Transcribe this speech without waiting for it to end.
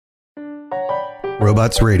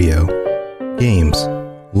Robots Radio. Games,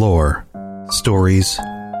 lore, stories,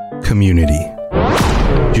 community.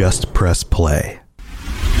 Just press play.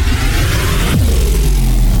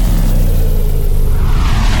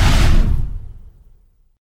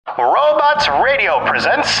 Robots Radio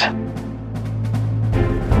presents...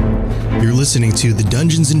 You're listening to the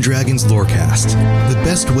Dungeons & Dragons Lorecast, the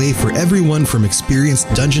best way for everyone from experienced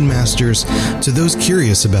dungeon masters to those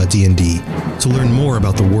curious about D&D to learn more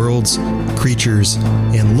about the worlds, creatures,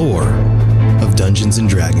 and lore of Dungeons &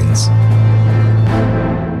 Dragons.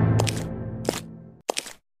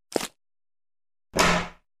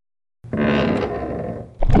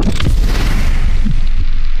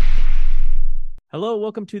 Hello,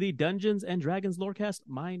 welcome to the Dungeons & Dragons Lorecast.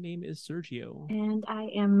 My name is Sergio. And I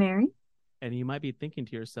am Mary. And you might be thinking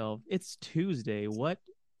to yourself, it's Tuesday.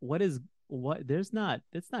 It's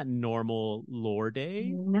not normal lore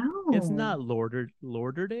day. No. It's not Lorder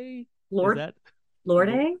Day. Lord? Is that Lord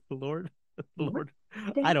Day? Lord.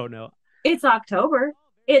 Day? I don't know. It's October.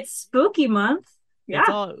 It's spooky month.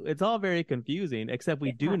 Yeah. It's all very confusing, except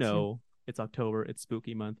we do know it's October, it's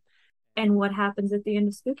spooky month. And what happens at the end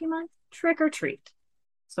of spooky month? Trick or treat.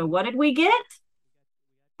 So what did we get?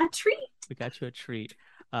 A treat. We got you a treat.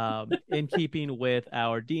 In keeping with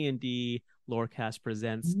our D&D Lorecast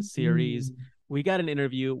Presents series, we got an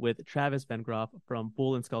interview with Travis Vengroff from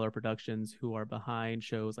Bull and Scholar Productions, who are behind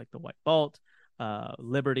shows like The White Vault,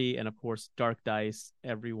 Liberty, and of course Dark Dice.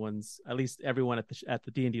 Everyone at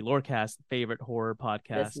the D&D Lorecast favorite horror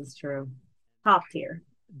podcast. This is true. Top tier.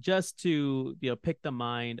 Just to pick the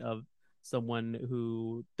mind of someone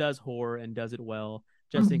who does horror and does it well.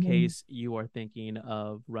 Just in case you are thinking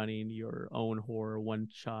of running your own horror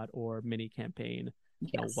one-shot or mini campaign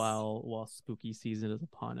while spooky season is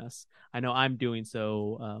upon us. I know I'm doing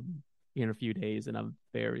so in a few days, and I'm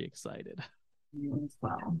very excited.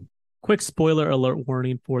 Wow. Quick spoiler alert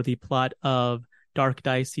warning for the plot of Dark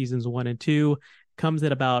Dice Seasons 1 and 2. Comes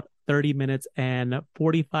at about 30 minutes and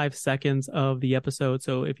 45 seconds of the episode.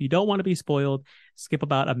 So if you don't want to be spoiled, skip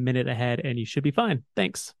about a minute ahead and you should be fine.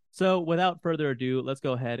 Thanks. So without further ado, let's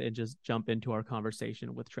go ahead and just jump into our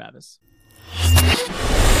conversation with Travis.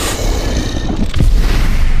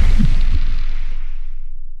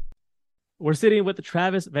 We're sitting with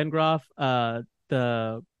Travis Vengroff.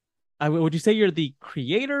 Would you say you're the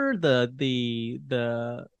creator,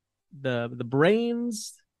 the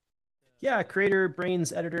brains? Yeah, creator,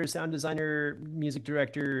 brains, editor, sound designer, music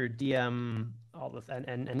director, DM,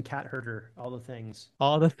 and cat herder, all the things.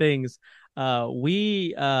 All the things.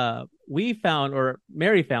 We found, or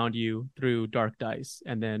Mary found you through Dark Dice,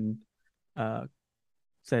 and then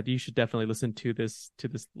said you should definitely listen to this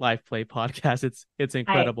live play podcast. It's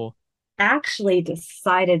incredible. I actually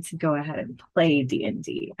decided to go ahead and play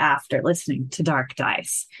D&D after listening to Dark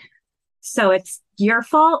Dice. So it's your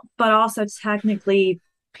fault, but also technically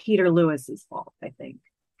Peter Lewis's fault, I think,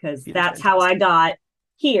 because that's how I got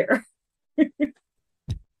here.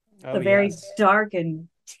 A very dark and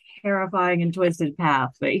terrifying and twisted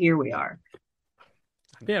path, but here we are.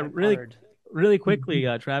 Yeah, really quickly,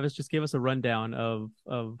 Travis, just give us a rundown of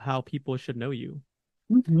how people should know you.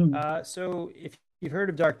 So if you've heard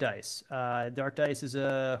of Dark Dice, Dark Dice is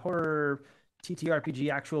a horror TTRPG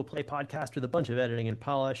actual play podcast with a bunch of editing and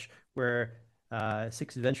polish where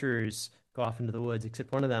 6 adventurers go off into the woods,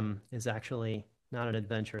 except one of them is actually not an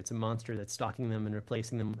adventure. It's a monster that's stalking them and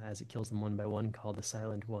replacing them as it kills them one by one, called the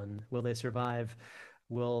Silent One. Will they survive?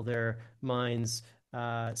 Will their minds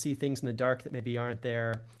see things in the dark that maybe aren't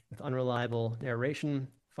there? With unreliable narration,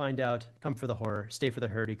 find out, come for the horror, stay for the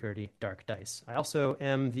hurdy-gurdy, Dark Dice. I also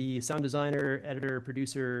am the sound designer, editor,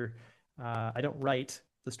 producer. I don't write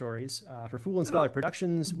the stories. For Fool and Scholar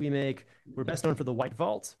Productions, we're best known for The White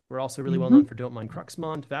Vault. We're also really well known for Don't Mind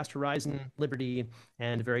Cruxmont, Vast Horizon, Liberty,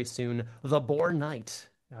 and very soon The Boar Knight,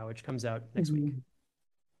 which comes out next week.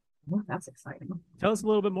 Well, that's exciting. Tell us a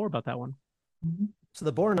little bit more about that one. So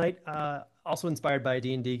The Boar Knight, also inspired by a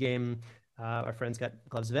D&D game. Our friends got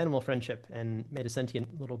gloves of animal friendship and made a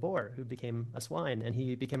sentient little boar who became a swine, and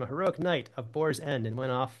he became a heroic knight of Boar's End and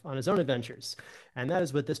went off on his own adventures. And that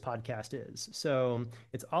is what this podcast is. So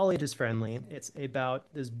it's all ages friendly. It's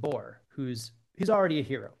about this boar he's already a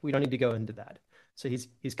hero. We don't need to go into that. So he's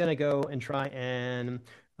going to go and try and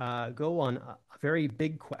go on a very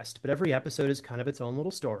big quest, but every episode is kind of its own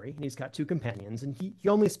little story. And he's got 2 companions, and he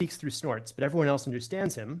only speaks through snorts, but everyone else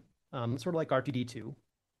understands him, sort of like R2-D2.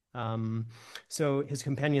 So his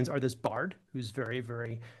companions are this bard who's very,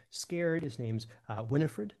 very scared. His name's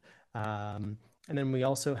Winifred. And then we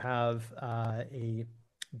also have a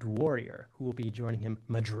Dwarrior, who will be joining him,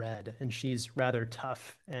 Madred. And she's rather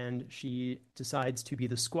tough, and she decides to be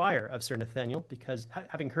the squire of Sir Nathaniel because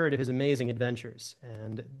having heard of his amazing adventures.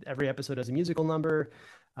 And every episode has a musical number,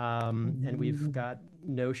 and we've got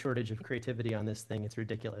no shortage of creativity on this thing. It's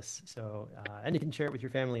ridiculous. So, and you can share it with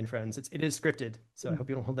your family and friends. It is scripted, so I hope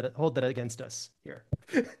you don't hold that against us here.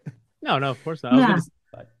 No, of course not.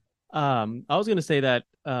 I was gonna say that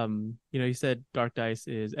you said Dark Dice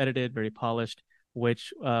is edited, very polished,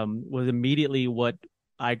 which was immediately what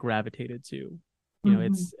I gravitated to.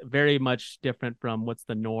 It's very much different from what's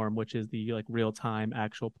the norm, which is the like real time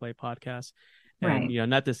actual play podcast. And Right.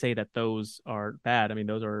 not to say that those are bad. I mean,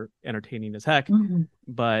 those are entertaining as heck.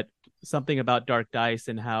 But something about Dark Dice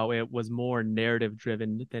and how it was more narrative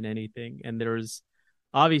driven than anything. And there's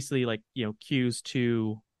obviously like cues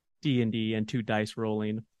to D&D and to dice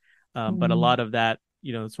rolling, but a lot of that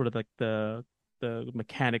sort of like the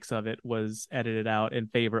mechanics of it was edited out in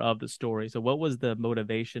favor of the story. So what was the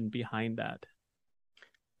motivation behind that?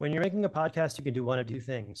 When you're making a podcast, you can do one of two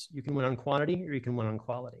things. You can win on quantity or you can win on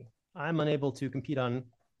quality. I'm unable to compete on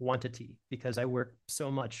quantity because I work so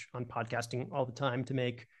much on podcasting all the time to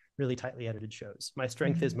make really tightly edited shows. My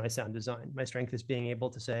strength is my sound design. My strength is being able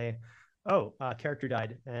to say, oh, character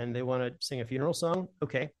died and they want to sing a funeral song.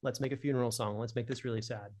 Okay, let's make a funeral song. Let's make this really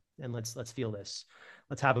sad and let's feel this.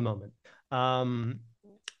 Let's have a moment.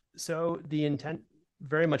 So the intent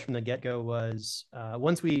very much from the get-go was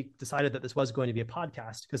once we decided that this was going to be a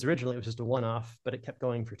podcast, because originally it was just a one-off, but it kept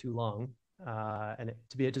going for too long.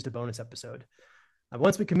 To be just a bonus episode.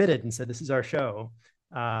 Once we committed and said this is our show,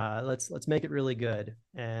 let's make it really good.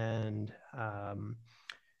 And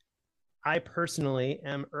I personally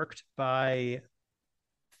am irked by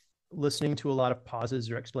listening to a lot of pauses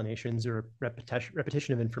or explanations or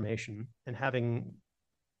repetition of information, and having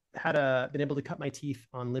been able to cut my teeth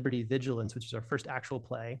on Liberty Vigilance, which is our first actual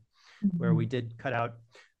play, where we did cut out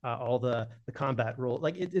all the combat role.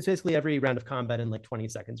 Like it's basically every round of combat in like 20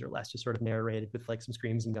 seconds or less, just sort of narrated with like some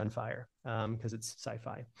screams and gunfire, because it's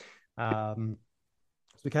sci-fi.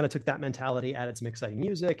 So we kind of took that mentality, added some exciting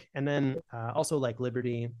music, and then also like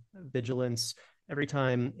Liberty Vigilance, every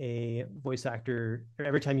time a voice actor, or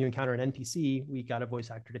every time you encounter an NPC, we got a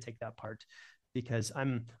voice actor to take that part, because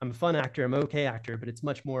I'm a fun actor, I'm an okay actor, but it's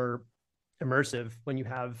much more immersive when you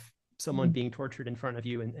have someone being tortured in front of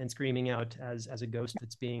you and screaming out as a ghost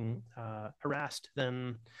that's being harassed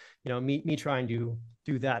than me trying to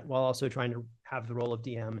do that while also trying to have the role of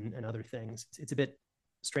DM and other things. It's a bit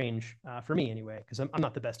strange for me anyway, because I'm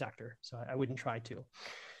not the best actor, so I wouldn't try to.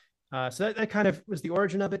 So that kind of was the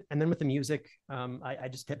origin of it. And then with the music, I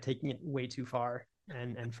just kept taking it way too far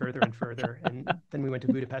and further and further. And then we went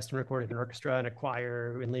to Budapest and recorded an orchestra and a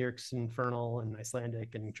choir and lyrics, Infernal and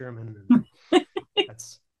Icelandic and German. And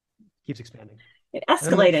that's keeps expanding. It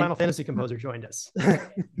escalated. Final Fantasy composer joined us.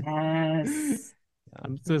 Yes.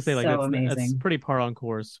 I'm just gonna say like that's pretty par on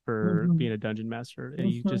course for being a dungeon master.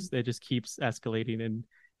 And it just keeps escalating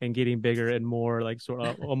and getting bigger and more like sort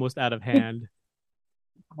of almost out of hand.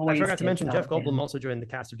 I forgot to mention Jeff Goldblum also joined the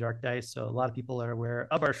cast of Dark Dice, so a lot of people are aware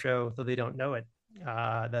of our show, though they don't know it.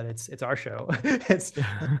 That it's our show. It's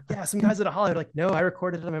some guys at a Hollywood like, no, I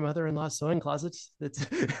recorded it in my mother-in-law's sewing closet.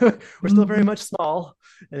 We're still very much small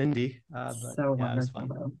and indie. But so yeah,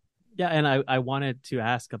 wonderful. Yeah, and I wanted to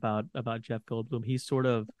ask about Jeff Goldblum. He's sort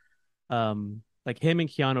of like him and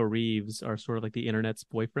Keanu Reeves are sort of like the internet's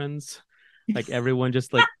boyfriends. Like everyone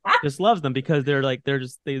just loves them because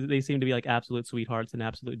they seem to be like absolute sweethearts and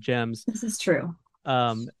absolute gems. This is true.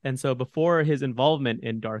 And so before his involvement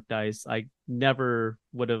in Dark Dice, I never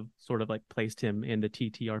would have sort of like placed him in the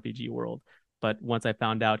TTRPG world. But once I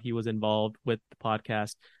found out he was involved with the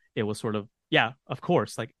podcast, it was sort of, yeah, of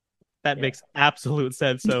course, like that makes absolute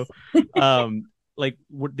sense. So,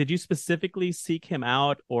 did you specifically seek him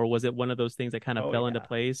out, or was it one of those things that kind of fell into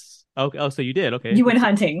place? Oh, so you did. Okay. You went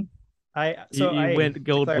hunting. I went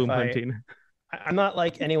Goldblum hunting. I'm not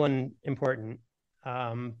like anyone important,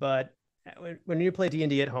 but when you play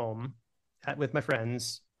D&D at home with my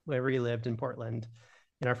friends, wherever you lived in Portland,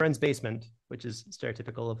 in our friend's basement, which is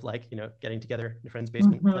stereotypical of like getting together in a friend's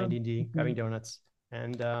basement, playing D&D, grabbing donuts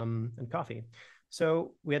and coffee.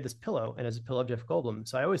 So we had this pillow, and it's a pillow of Jeff Goldblum.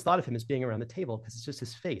 So I always thought of him as being around the table because it's just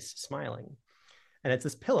his face smiling. And it's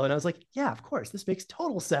this pillow. And I was like, yeah, of course, this makes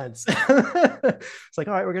total sense. It's like,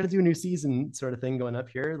 all right, we're going to do a new season sort of thing going up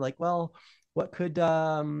here. Like, well, what could,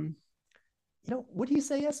 would he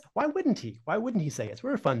say yes? Why wouldn't he? Why wouldn't he say yes?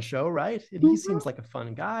 We're a fun show, right? And he seems like a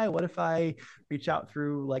fun guy. What if I reach out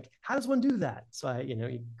through like, how does one do that? So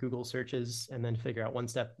you Google searches and then figure out one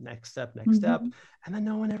step, next step. And then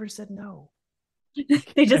no one ever said no.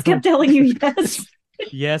 They just kept telling you yes.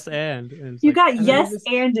 Yes, and it's You like, got And then he yes was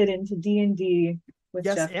anded into D&D with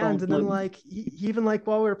yes, Jeff and then Goldblum. like he even like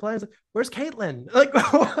while we were playing, I was like, "Where's Caitlin?" Like,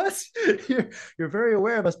 what? You're very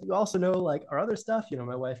aware of us, but you also know like our other stuff. You know,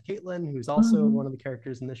 my wife Caitlin, who's also Mhm. one of the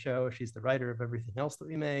characters in the show. She's the writer of everything else that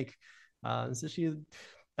we make. So she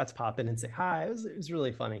got to pop in and say hi. It was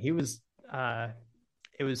really funny. He was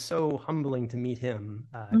it was so humbling to meet him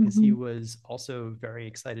because he Mhm. was also very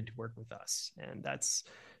excited to work with us, and that's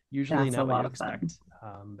usually That's a not what lot you of fun. expect.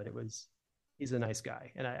 But he's a nice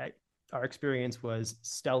guy, and our experience was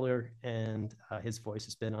stellar, and his voice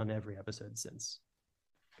has been on every episode since.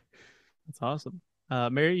 That's awesome.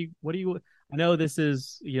 Mary, what do you? I know this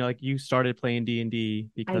is like you started playing D&D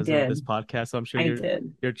I because of this did. podcast, so I'm sure I you're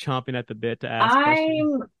did. you're chomping at the bit to ask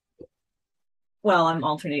questions. I'm well, I'm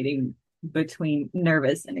alternating between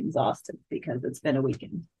nervous and exhausted because it's been a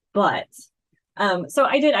weekend. But so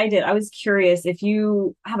I did. I was curious if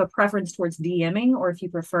you have a preference towards DMing or if you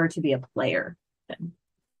prefer to be a player,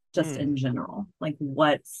 just in Hmm. general. Like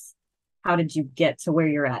how did you get to where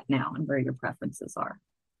you're at now and where your preferences are?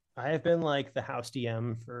 I have been like the house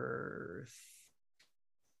DM for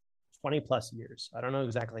 20 plus years. I don't know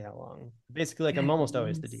exactly how long. Basically, like I'm almost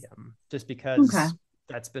always the Goodness. DM just Okay. because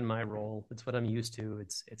that's been my role. It's what I'm used to.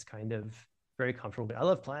 It's kind of very comfortable. I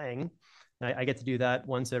love playing. I get to do that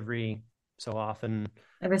once every so often.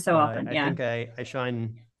 Every so But often, I yeah. think I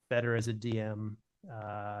shine better as a DM.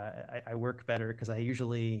 I work better because I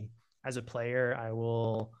usually, as a player, I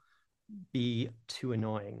will be too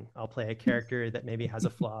annoying. I'll play a character that maybe has a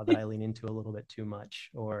flaw that I lean into a little bit too much,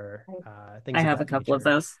 or I things of have a that couple of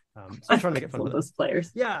nature. those. So I I have try a to make it fun couple for of them. those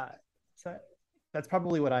players. Yeah, so that's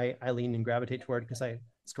probably what I lean and gravitate toward because I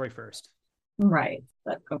story first. Right.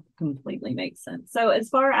 That completely makes sense. So as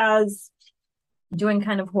far as doing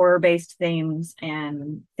kind of horror-based themes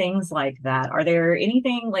and things like that, are there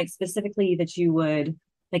anything like specifically that you would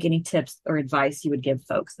like any tips or advice you would give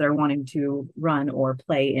folks that are wanting to run or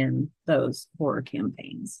play in those horror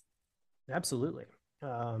campaigns? Absolutely.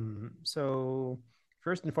 So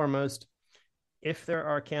first and foremost, if there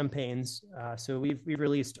are campaigns, so we've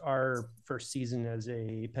released our first season as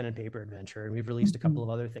a pen and paper adventure, and we've released a couple Mhm. of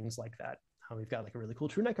other things like that. We've got like a really cool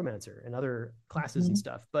true necromancer and other classes and Mhm.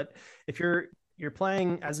 stuff. But if you're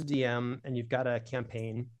playing as a DM and you've got a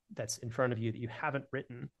campaign that's in front of you that you haven't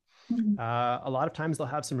written, Mhm. a lot of times they'll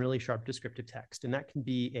have some really sharp descriptive text, and that can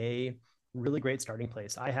be a really great starting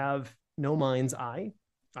place. I have no mind's eye.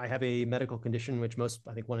 I have a medical condition, which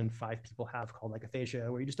I think 1 in 5 people have, called like aphasia,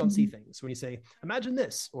 where you just don't see Mhm. things. So when you say, imagine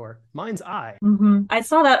this, or mind's eye, Mhm. I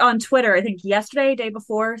saw that on Twitter, I think yesterday, day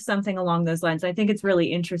before, something along those lines. I think it's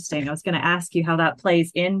really interesting. I was going to ask you how that plays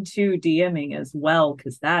into DMing as well,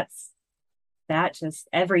 because that just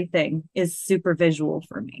everything is super visual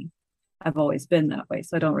for me. I've always been that way,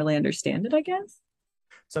 so I don't really understand it, I guess.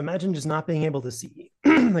 so imagine just not being able to see,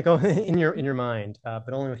 like in your mind,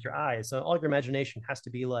 but only with your eyes. So all your imagination has to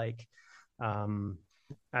be like, um,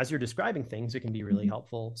 as you're describing things, it can be really Mhm.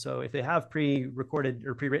 helpful. So if they have pre-recorded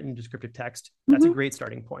or pre-written descriptive text, that's a Mhm. great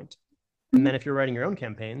starting point. And Mhm. then if you're writing your own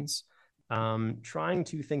campaigns, trying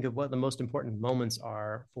to think of what the most important moments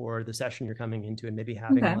are for the session you're coming into, and maybe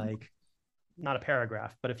having Okay. like not a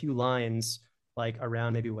paragraph, but a few lines like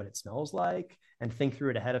around maybe what it smells like, and think through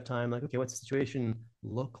it ahead of time. Like, okay, what's the situation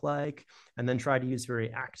look like? And then try to use very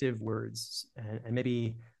active words, and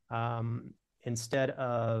maybe instead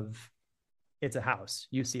of it's a house,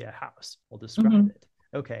 you see a house, we'll describe Mhm. it.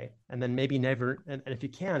 Okay. And then maybe never, and if you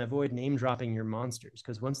can, avoid name dropping your monsters,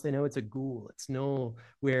 because once they know it's a ghoul, it's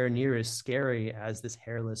nowhere near as scary as this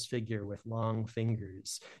hairless figure with long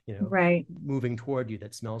fingers, Right. moving toward you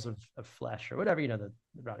that smells of flesh or whatever, the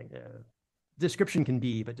rotting description can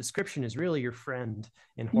be. But description is really your friend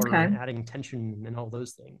in horror, Okay. and adding tension and all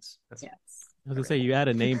those things. That's Yes. I was gonna very say you important. add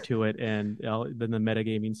a name to it, and then the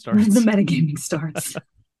metagaming The starts. metagaming starts.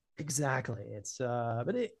 Exactly.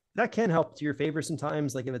 That can help to your favor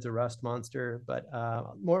sometimes, like if it's a rust monster. But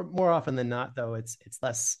more often than not, though, it's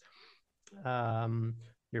less. Um,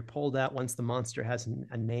 you're pulled out once the monster has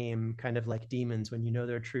a name, kind of like demons. When you know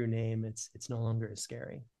their true name, it's no longer as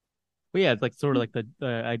scary. But yeah, it's like sort of like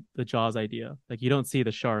the Jaws idea. Like you don't see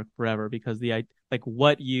the shark forever because like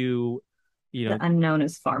what you The know unknown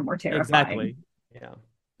is far more terrifying. exactly. Yeah.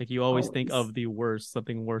 Like you always think Always. of the worst,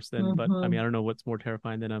 something worse than. But I mean, Hmm. I don't know what's more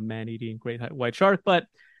terrifying than a man-eating great white shark. But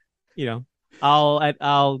you know, I'll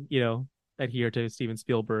adhere to Steven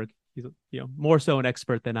Spielberg. He's more so an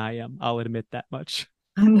expert than I am. I'll admit that much.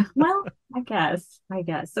 Well, I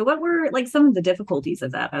guess. So what were like some of the difficulties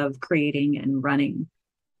of that, of creating and running?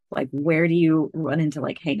 Like where do you run into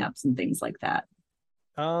like hangups and things like that?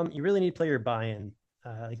 You really need player buy-in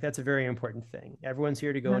Like that's a very important thing. Everyone's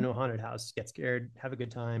here to go into a haunted house, get scared, have a good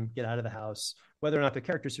time, get out of the house. Whether or not the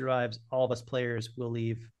character survives, all of us players will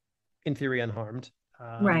leave in theory unharmed.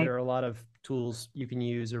 Right. There are a lot of tools you can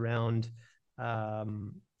use around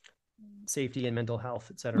safety and mental health,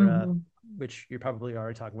 etc., which you're probably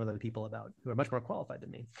already talking with other people about who are much more qualified than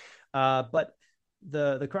me. But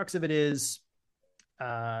the crux of it is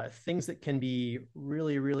things that can be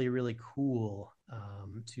really, really, really cool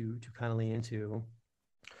to kind of lean into.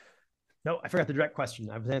 No, I forgot the direct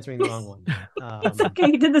question. I was answering the wrong one. It's okay.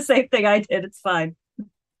 You did the same thing I did. It's fine.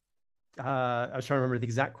 I was trying to remember the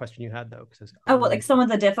exact question you had, though. Well, like some of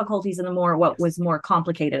the difficulties and what was more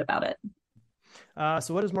complicated about it.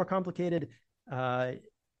 So what is more complicated?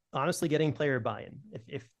 Honestly, getting player buy-in.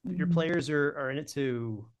 If your players are in it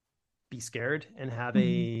to be scared and have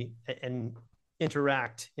and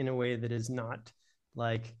interact in a way that is not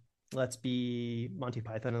like, let's be Monty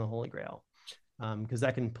Python and the Holy Grail. Because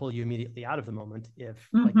that can pull you immediately out of the moment if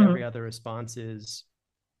like every other response is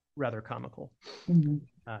rather comical.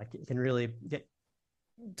 It can really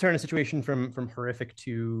turn a situation from horrific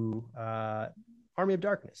to Army of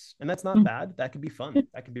Darkness. And that's not bad. That could be fun.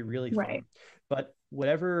 That could be really fun. But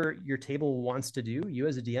whatever your table wants to do, you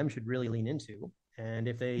as a DM should really lean into. And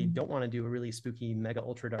if they don't want to do a really spooky, mega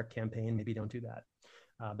ultra dark campaign, maybe don't do that.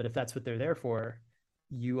 But if that's what they're there for,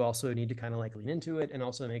 you also need to kind of like lean into it and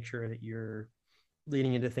also make sure that you're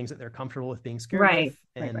leaning into things that they're comfortable with being scared of.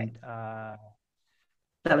 And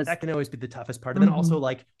that can always be the toughest part. And then also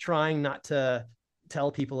like trying not to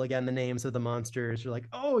tell people again the names of the monsters. You're like,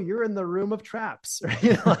 oh, you're in the room of traps.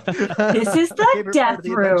 You know, this is the death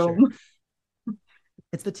room.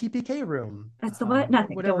 It's the TPK room. That's the what?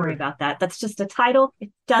 Nothing. Whatever. Don't worry about that. That's just a title.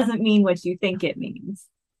 It doesn't mean what you think it means.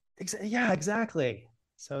 Yeah, exactly.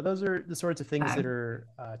 So those are the sorts of things that are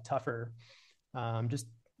tougher. Just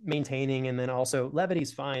maintaining, and then also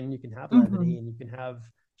levity's fine. You can have levity and you can have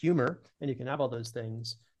humor and you can have all those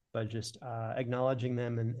things, but just acknowledging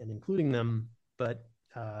them and including them, but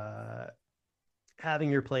having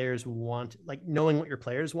your players want, like knowing what your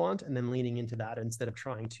players want and then leaning into that instead of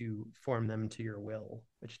trying to form them to your will,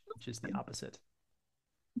 which is the opposite.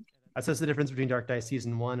 That's just the difference between Dark Dice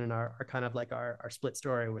Season 1 and our kind of like our split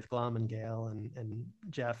story with Glom and Gail and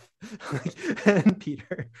Jeff and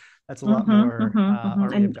Peter. That's a lot more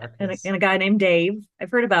Army of Darkness. And a guy named Dave. I've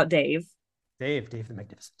heard about Dave. Dave the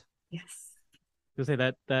Magnificent. Yes. To say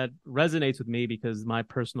that resonates with me because my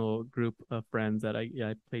personal group of friends that I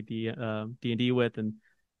play D&D with and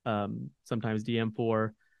sometimes DM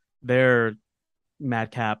for, they're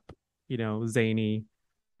madcap, zany.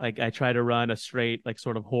 Like I try to run a straight like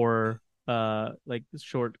sort of horror like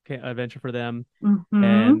short adventure for them,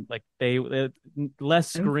 and like they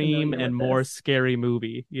less scream and more scary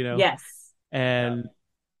movie, Yes. And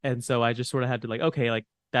so I just sort of had to like, okay, like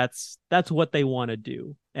that's what they want to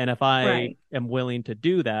do, and if I am willing to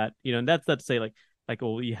do that, and that's not to say like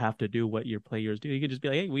well, you have to do what your players do. You can just be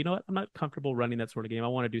like, hey, well, you know what, I'm not comfortable running that sort of game. I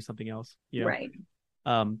want to do something else, right.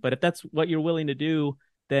 But if that's what you're willing to do,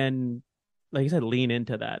 then like you said, lean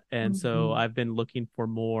into that. And so I've been looking for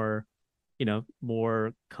more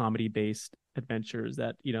comedy based adventures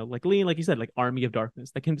that, like lean, like you said, like Army of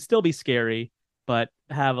Darkness, that can still be scary, but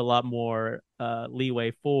have a lot more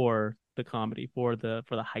leeway for the comedy, for the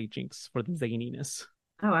hijinks, for the zaniness.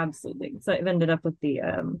 Oh, absolutely. So I've ended up with the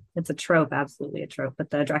it's a trope, absolutely a trope, but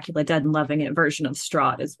the Dracula Dead and Loving It version of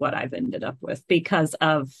Strahd is what I've ended up with because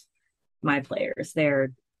of my players.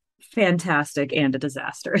 They're fantastic and a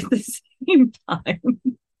disaster at the same time.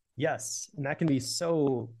 Yes, and that can be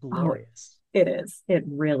so glorious. It is. It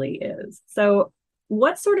really is. So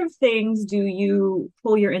what sort of things do you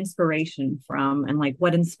pull your inspiration from, and like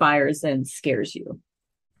what inspires and scares you?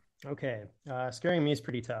 Okay, scaring me is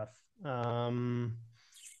pretty tough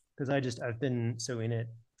because I've been so in it.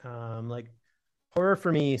 Like horror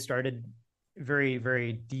for me started very,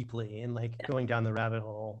 very deeply and like going down the rabbit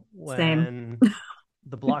hole when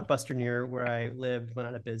the Blockbuster near where I lived went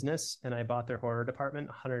out of business, and I bought their horror department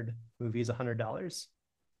 100 movies, $100.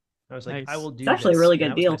 I was like, nice. I will do. It's actually this. A really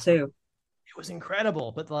good deal too. It was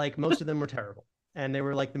incredible, but like most of them were terrible, and they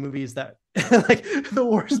were like the movies that like the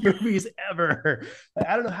worst movies ever. Like,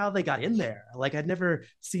 I don't know how they got in there. Like I'd never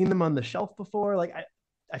seen them on the shelf before. Like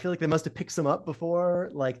I feel like they must have picked some up before.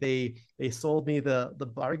 Like they sold me the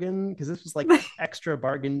bargain, because this was like extra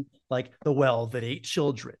bargain, like The Well That Ate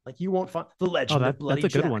Children. Like you won't find The Legend of Bloody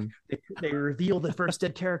That's a Jack. good one. They reveal the first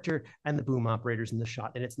dead character and the boom operators in the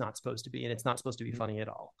shot, and it's not supposed to be, and it's not supposed to be funny at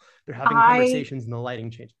all. They're having conversations and the lighting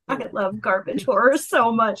changes. I love garbage horror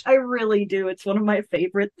so much. I really do. It's one of my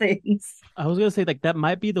favorite things. I was gonna say like that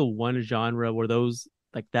might be the one genre where those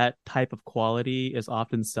like that type of quality is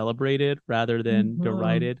often celebrated rather than Mhm.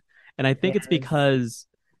 derided. And I think it's because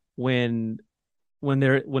when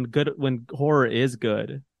when horror is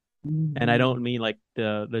good, and I don't mean like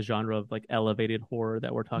the genre of like elevated horror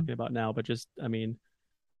that we're talking about now, but just I mean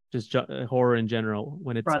just horror in general.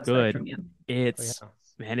 When it's Broad good, spectrum, yeah. it's Oh,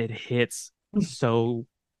 man, it hits so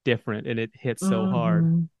different and it hits so hard.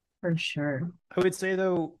 Mhm. For sure. I would say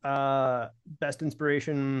though, best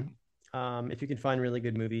inspiration. If you can find really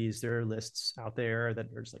good movies, there are lists out there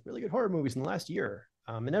that are just like really good horror movies in the last year.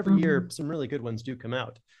 And every year, some really good ones do come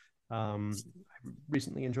out. I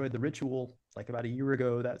recently enjoyed The Ritual, like about a year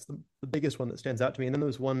ago. That's the biggest one that stands out to me. And then there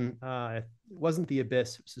was one, it wasn't The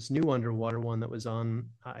Abyss. It was this new underwater one that was on,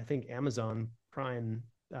 I think, Amazon Prime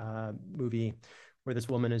movie, where this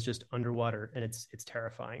woman is just underwater and it's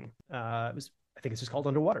terrifying. I think it's just called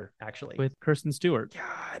Underwater, actually. With Kirsten Stewart. Yeah,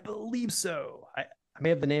 I believe so. I may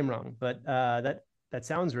have the name wrong, but that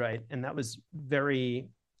sounds right. And that was very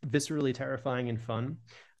viscerally terrifying and fun.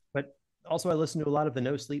 But also, I listen to a lot of the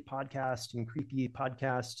No Sleep podcast and Creepy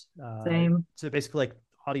podcast. Same. So basically, like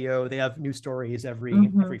audio, they have new stories every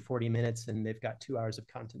 40 minutes, and they've got 2 hours of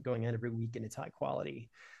content going on every week, and it's high quality.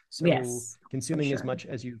 So consuming as much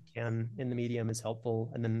as you can in the medium is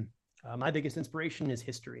helpful. And then my biggest inspiration is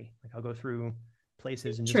history. Like I'll go through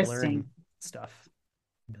places and just learn stuff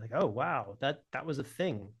and be like, oh wow, that was a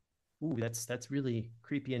thing. Ooh, that's really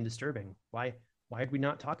creepy and disturbing. Why did we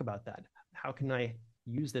not talk about that? How can I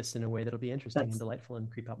use this in a way that'll be interesting and delightful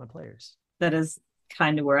and creep out my players? That is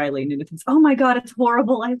kind of where I lean into things. Oh my god, it's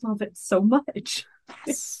horrible. I love it so much.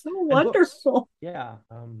 It's so wonderful. Yeah.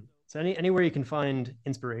 So anywhere you can find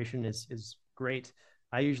inspiration is great.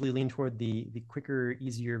 I usually lean toward the quicker,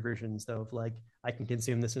 easier versions, though, of like I can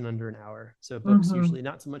consume this in under an hour. So books usually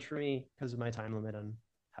not so much for me because of my time limit on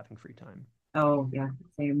having free time. Oh yeah,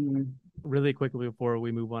 same. Really quickly before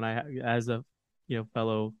we move on, as a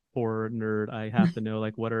fellow horror nerd, I have to know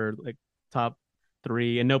like what are like top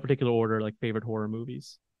 3 in no particular order like favorite horror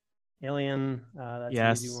movies. Alien, that's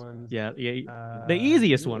the easy one. Yeah, the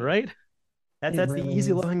easiest one, right? That's the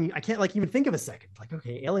easy one. I can't like even think of a second. Like,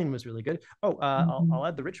 okay, Alien was really good. Oh, I'll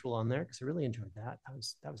add The Ritual on there because I really enjoyed that.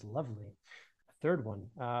 That was lovely. A third one.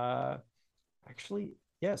 Actually,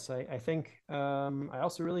 yes, I think I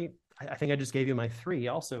also really I think I just gave you my 3.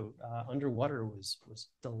 Also, Underwater was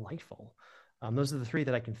delightful. Those are the 3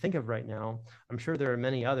 that I can think of right now. I'm sure there are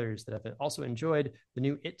many others that I've also enjoyed. The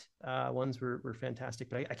new It ones were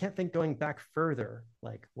fantastic, but I can't think going back further,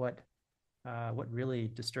 like what really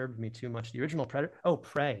disturbed me too much. The original Predator. Oh,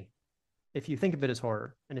 Prey. If you think of it as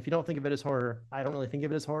horror, and if you don't think of it as horror, I don't really think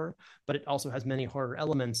of it as horror, but it also has many horror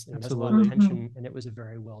elements and it has a lot of tension, and it was a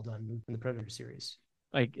very well done movie in the Predator series.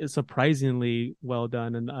 Like it's surprisingly well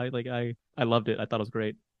done, and I loved it. I thought it was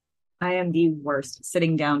great. I am the worst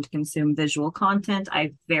sitting down to consume visual content.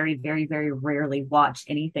 I very, very, very rarely watch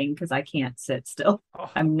anything because I can't sit still.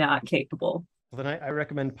 I'm not capable. Well, then I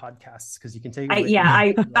recommend podcasts because you can take.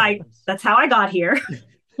 That's how I got here.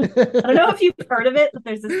 I don't know if you've heard of it, but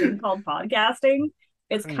there's this thing called podcasting.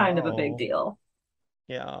 It's kind of a big deal.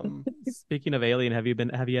 Yeah. Speaking of Alien, have you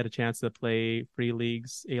had a chance to play Free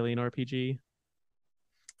League's Alien RPG?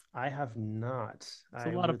 I have not. It's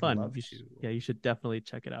a lot of fun. You should definitely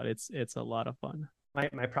check it out. It's a lot of fun.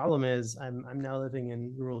 My problem is I'm now living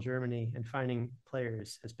in rural Germany, and finding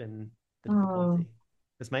players has been the difficulty.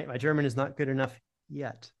 Because my German is not good enough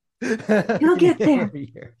yet. You'll get there.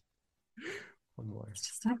 One more. It's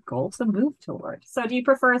just that goal to move toward. So do you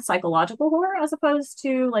prefer psychological horror as opposed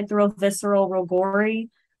to like the real visceral, real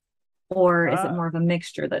gory? Or is it more of a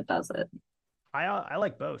mixture that does it? I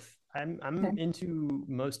like both. I'm into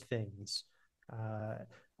most things.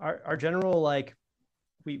 Our general, like,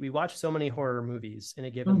 we watch so many horror movies in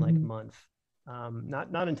a given like month.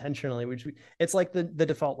 Not intentionally, it's like the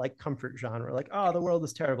default like comfort genre. Like, oh, the world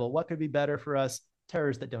is terrible. What could be better for us?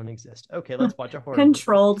 Terrors that don't exist. Okay, let's watch a horror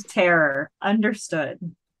controlled movie. Terror. Understood.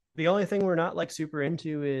 The only thing we're not like super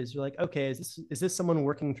into is you're like, okay, is this someone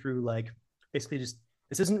working through like basically just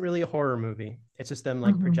this isn't really a horror movie. It's just them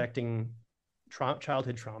like projecting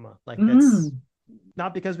childhood trauma. Like that's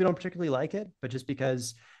not because we don't particularly like it, but just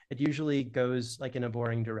because it usually goes like in a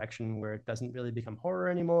boring direction where it doesn't really become horror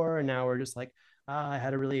anymore. And now we're just like, I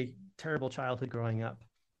had a really terrible childhood growing up.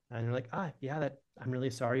 And you're like, I'm really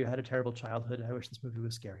sorry you had a terrible childhood. I wish this movie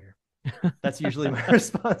was scarier. That's usually my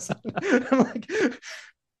response. I'm like,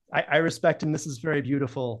 I respect, and this is very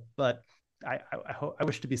beautiful, but I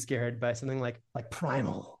wish to be scared by something like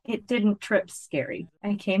Primal. It didn't trip scary.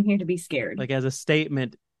 I came here to be scared. Like as a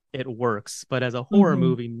statement, it works, but as a horror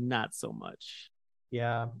movie, not so much.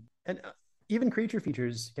 Yeah. And even creature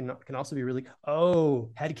features can also be really.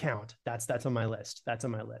 Head count. That's on my list.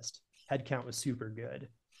 Head count was super good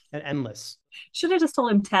and endless. Should have just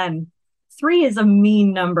told him 10. 3 is a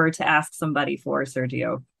mean number to ask somebody for,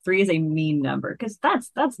 Sergio. 3 is a mean number because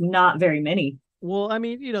that's not very many. Well, I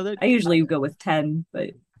mean, I usually go with 10,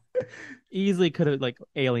 but easily could have like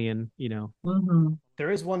Alien,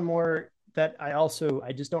 There is one more that I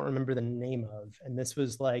just don't remember the name of, and this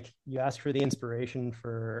was like you asked for the inspiration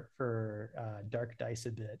for Dark Dice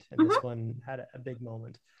a bit, and this one had a big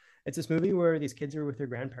moment. It's this movie where these kids are with their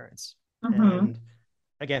grandparents, and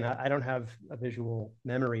again, I don't have a visual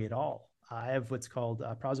memory at all. I have what's called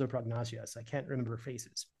prosoprognosias. I can't remember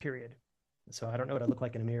faces, period. So I don't know what I look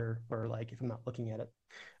like in a mirror or like if I'm not looking at it.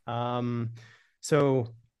 So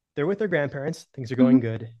they're with their grandparents. Things are going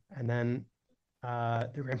good, and then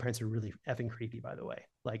their grandparents are really effing creepy, by the way,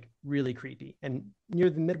 like really creepy. And near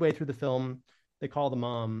the midway through the film, they call the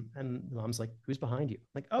mom, and the mom's like, "Who's behind you?"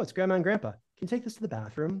 Like, "Oh, it's grandma and grandpa. Can you take this to the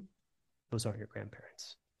bathroom?" Those aren't your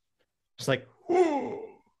grandparents. It's like,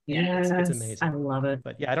 yes, it's amazing. I love it.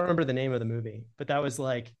 But yeah, I don't remember the name of the movie, but that was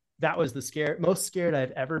the most scared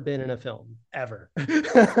I've ever been in a film ever.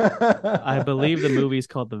 I believe the movie's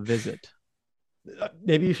called The Visit.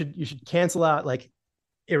 Maybe you should cancel out, like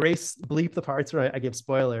erase, bleep the parts where I give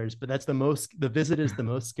spoilers, but The Visit is the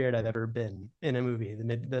most scared I've ever been in a movie.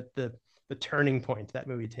 The turning point that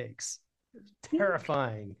movie takes. It's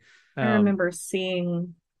terrifying. I remember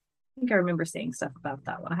seeing stuff about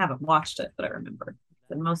that one. I haven't watched it, but I remember.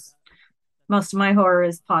 And most of my horror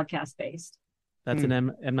is podcast based. That's an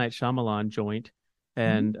M. Night Shyamalan joint,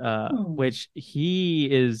 and which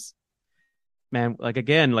he is, man, like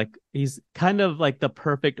again, like he's kind of like the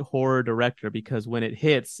perfect horror director because when it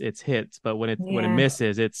hits, it's hits, but when it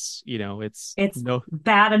misses, it's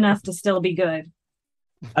bad enough to still be good.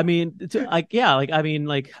 I mean, there are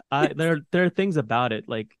things about it,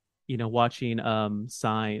 like watching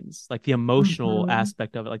Signs, like the emotional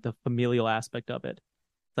aspect of it, like the familial aspect of it,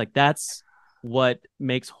 like that's what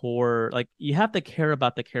makes horror, like you have to care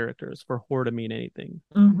about the characters for horror to mean anything.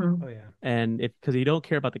 Oh yeah. And because you don't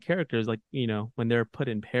care about the characters, like when they're put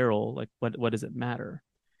in peril, like what does it matter,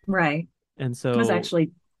 right? And so I was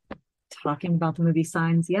actually talking about the movie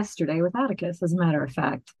Signs yesterday with Atticus, as a matter of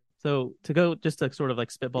fact. So to go just to sort of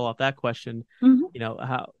like spitball off that question,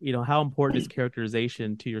 how important is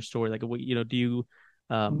characterization to your story? Like, do you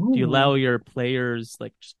allow your players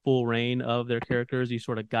like just full reign of their characters? You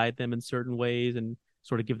sort of guide them in certain ways and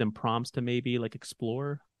sort of give them prompts to maybe like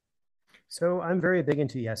explore? So I'm very big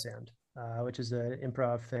into yes and, which is an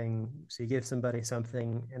improv thing. So you give somebody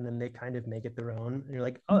something and then they kind of make it their own. And you're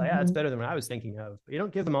like, oh yeah, it's better than what I was thinking of. But you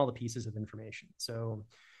don't give them all the pieces of information. So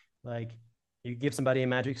like you give somebody a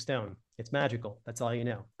magic stone. It's magical. That's all you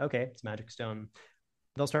know. Okay, it's magic stone.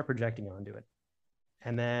 They'll start projecting onto it.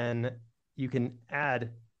 And then you can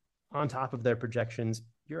add on top of their projections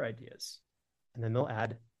your ideas, and then they'll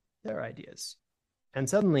add their ideas. And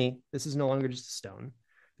suddenly, this is no longer just a stone.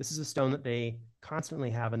 This is a stone that they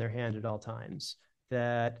constantly have in their hand at all times,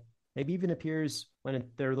 that maybe even appears when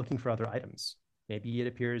they're looking for other items. Maybe it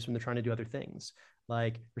appears when they're trying to do other things.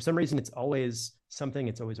 Like for some reason, it's always something.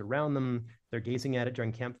 It's always around them. They're gazing at it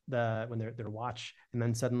during when their watch, and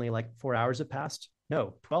then suddenly, like 4 hours have passed.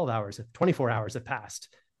 No, 12 hours, 24 hours have passed.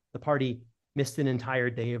 The party missed an entire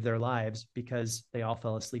day of their lives because they all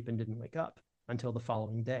fell asleep and didn't wake up until the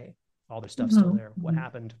following day. All their stuff's still there. What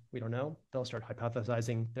happened? We don't know. They'll start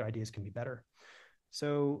hypothesizing. Their ideas can be better.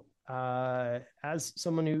 So as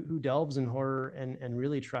someone who delves in horror and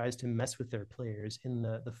really tries to mess with their players in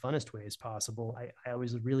the funnest ways possible, I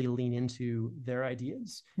always really lean into their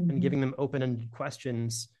ideas and giving them open-ended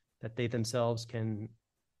questions that they themselves can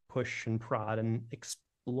push and prod and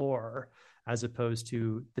explore, as opposed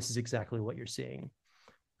to this is exactly what you're seeing.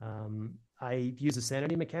 I use a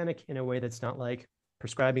sanity mechanic in a way that's not like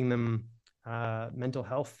prescribing them mental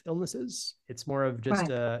health illnesses. It's more of just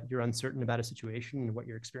you're uncertain about a situation and what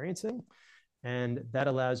you're experiencing. And that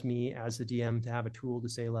allows me as the DM to have a tool to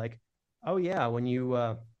say like, oh yeah, when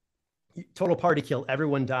you total party kill,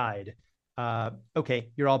 everyone died. Okay,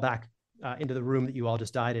 you're all back into the room that you all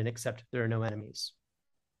just died in, except there are no enemies.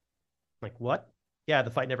 Like, what? Yeah,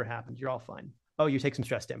 the fight never happened. You're all fine. Oh, you take some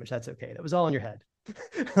stress damage. That's okay. That was all in your head.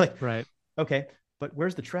 Like, right. Okay, but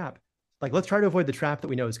where's the trap? Like, let's try to avoid the trap that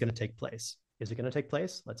we know is going to take place. Is it going to take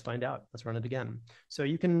place? Let's find out. Let's run it again. So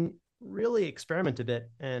you can really experiment a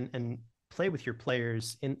bit and play with your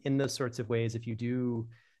players in those sorts of ways. If you do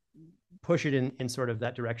push it in sort of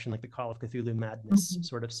that direction, like the Call of Cthulhu madness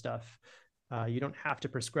sort of stuff, you don't have to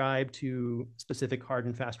prescribe to specific hard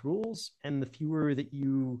and fast rules. And the fewer that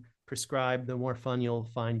you prescribed, the more fun you'll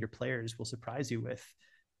find your players will surprise you with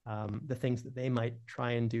the things that they might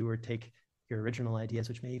try and do or take your original ideas,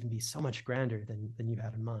 which may even be so much grander than you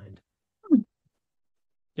had in mind.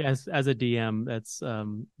 Yes, as a DM, that's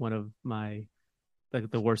one of my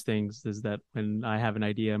the worst things is that when I have an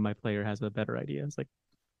idea and my player has a better idea, it's like,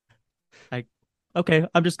 okay,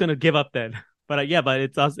 I'm just gonna give up then. But but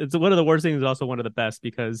it's also, it's one of the worst things, also one of the best,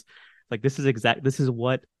 because like this is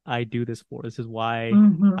what I do this for. This is why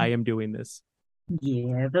I am doing this.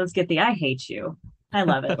 Yeah, those get the I hate you. I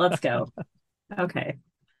love it. Let's go. Okay.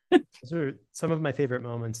 Those are some of my favorite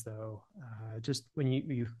moments, though. Just when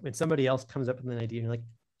when somebody else comes up with an idea and you're like,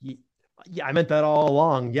 yeah, I meant that all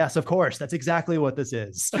along. Yes, of course. That's exactly what this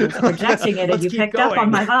is. I was projecting it and you picked up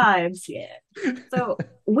on my vibes. Yeah. So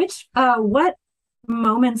what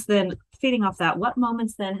moments then, feeding off that, what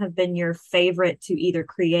moments then have been your favorite to either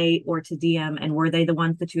create or to DM? And were they the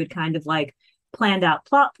ones that you had kind of like planned out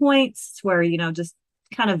plot points where, just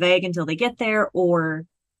kind of vague until they get there? Or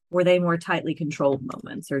were they more tightly controlled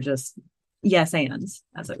moments or just yes ands,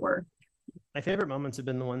 as it were? My favorite moments have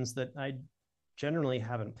been the ones that I generally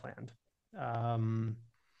haven't planned.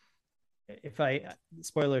 If I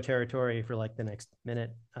spoiler territory for like the next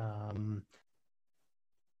minute,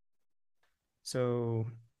 so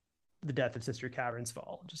the death of Sister Cavern's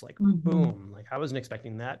Fall, just like boom, like I wasn't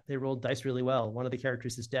expecting that. They rolled dice really well. One of the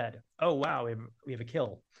characters is dead. Oh wow, we have a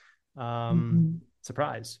kill.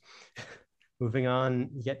 Surprise. Moving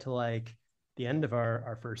on, you get to like the end of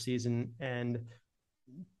our first season, and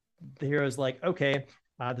the hero's like, okay,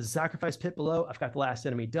 there's a sacrifice pit below. I've got the last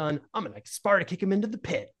enemy done. I'm gonna Sparta kick him into the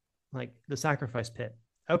pit, like the sacrifice pit.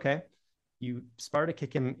 Okay, you Sparta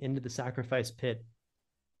kick him into the sacrifice pit,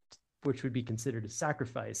 which would be considered a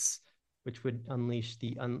sacrifice, which would unleash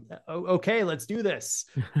the okay, let's do this.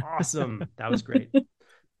 Awesome. That was great.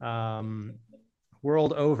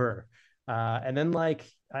 World over. And then like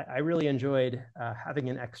I really enjoyed having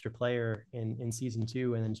an extra player in season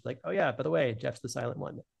 2, and then just like, oh yeah, by the way, Jeff's the silent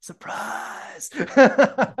one. Surprise.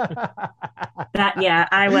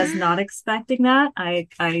 I was not expecting that. I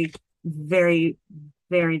very,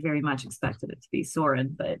 very, very much expected it to be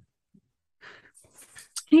Soren, but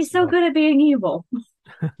he's so good at being evil.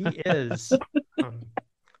 He is.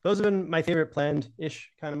 Those have been my favorite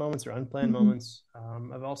planned-ish kind of moments or unplanned moments.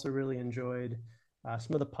 I've also really enjoyed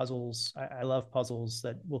some of the puzzles. I love puzzles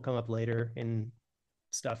that will come up later in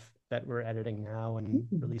stuff that we're editing now and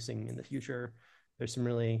releasing in the future. There's some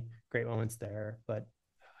really great moments there, but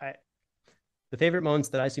the favorite moments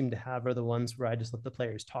that I seem to have are the ones where I just let the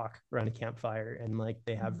players talk around a campfire and like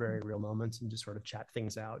they have very real moments and just sort of chat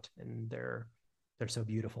things out, and they're so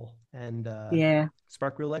beautiful and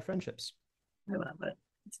spark real life friendships. I love it.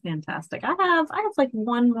 It's fantastic. I have like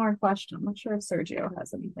one more question. I'm not sure if Sergio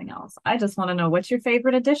has anything else. I just want to know what your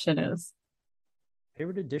favorite edition is.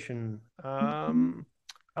 Favorite edition? I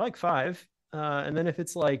like 5. And then if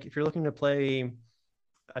you're looking to play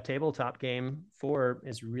a tabletop game, 4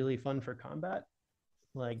 is really fun for combat,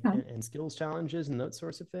 and skills challenges and those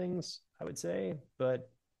sorts of things, I would say. But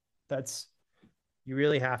you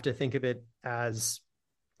really have to think of it as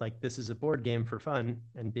like this is a board game for fun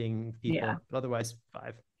and being people. Yeah. But otherwise,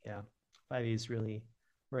 5 is really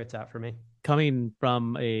where it's at for me. Coming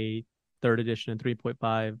from a 3rd edition and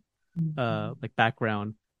 3.5 like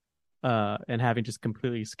background, and having just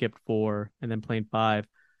completely skipped 4 and then playing 5,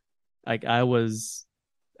 like I was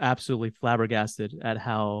absolutely flabbergasted at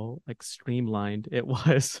how like streamlined it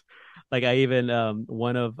was. Like I even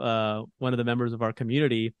one of the members of our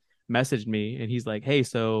community messaged me and he's like, hey,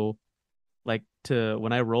 so like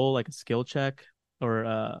when I roll like a skill check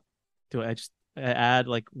or do I just add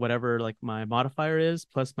like whatever like my modifier is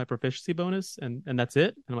plus my proficiency bonus and that's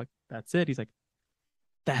it? And I'm like, that's it. He's like,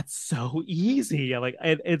 that's so easy. I'm like,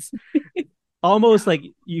 it's almost like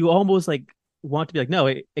you almost like want to be like, no,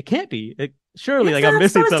 it can't be. Surely like I'm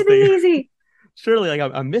missing something. Surely like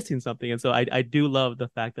I'm missing something. And so I do love the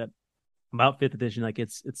fact that about 5th edition, like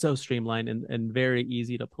it's so streamlined and very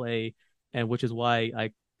easy to play, and which is why I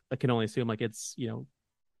can only assume like it's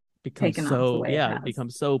becomes so it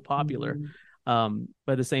becomes so popular. But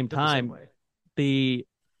at the same time, the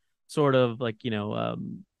sort of like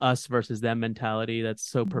us versus them mentality that's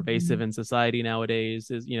so pervasive in society nowadays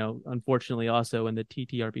is unfortunately also in the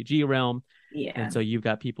TTRPG realm. And so you've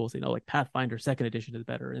got people saying, like Pathfinder 2nd edition is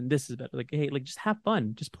better and this is better. Like, hey, like just have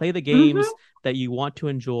fun, just play the games that you want to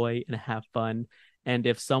enjoy and have fun. And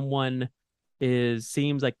if someone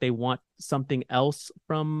seems like they want something else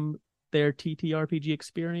from their TTRPG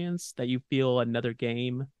experience that you feel another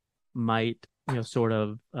game might sort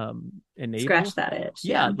of enable, scratch that itch,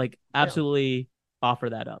 like absolutely offer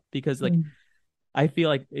that up, because like I feel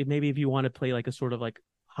like maybe if you want to play like a sort of like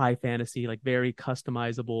high fantasy, like very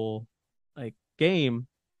customizable like game,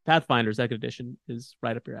 Pathfinder Second Edition is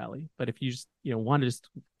right up your alley. But if you just want to just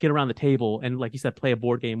get around the table and, like you said, play a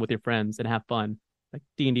board game with your friends and have fun, like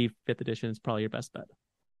D&D Fifth Edition is probably your best bet.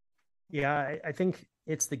 Yeah, I think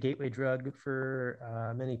it's the gateway drug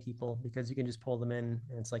for many people because you can just pull them in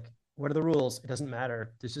and it's like, what are the rules? It doesn't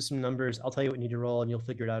matter. There's just some numbers. I'll tell you what you need to roll and you'll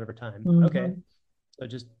figure it out over time. Okay. So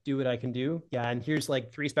just do what I can do. Yeah. And here's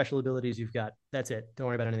like 3 special abilities you've got. That's it. Don't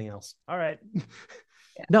worry about anything else. All right.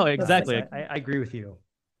 No, exactly. I agree with you.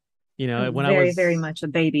 I'm when very, I was very much a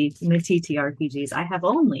baby in the TTRPGs. I have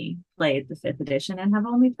only played the 5th edition and have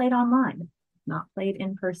only played online, not played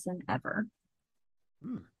in person ever.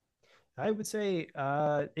 I would say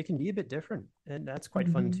it can be a bit different, and that's quite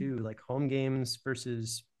fun too. Like home games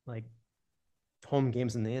versus like home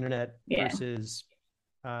games on the internet versus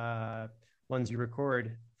ones you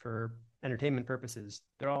record for entertainment purposes.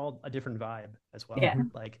 They're all a different vibe as well. Yeah.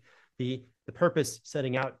 Like the purpose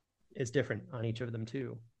setting out is different on each of them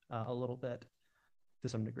too, a little bit to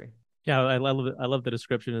some degree. Yeah, I love it. I love the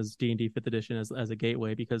description as D&D 5th edition as a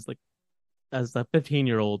gateway, because like as a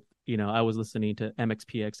 15-year-old, I was listening to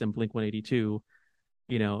MXPX and Blink 182,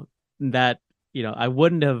 that I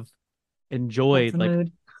wouldn't have enjoyed like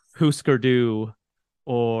Husker Du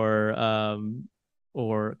or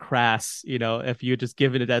Crass, if you had just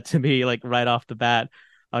given that to me like right off the bat.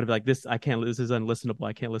 I would be like, this is unlistenable.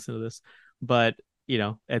 I can't listen to this. But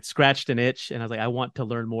it scratched an itch, and I was like, I want to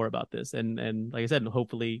learn more about this. And like I said,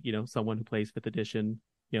 hopefully, someone who plays 5th edition,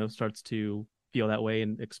 starts to feel that way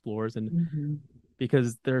and explores, and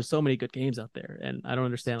because there are so many good games out there, and I don't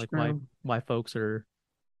understand like why folks are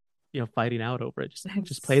fighting out over it.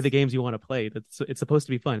 Just play the games you want to play. It's supposed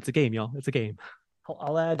to be fun. It's a game, y'all. It's a game.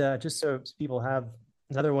 I'll add just so people have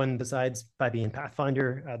another one besides 5e and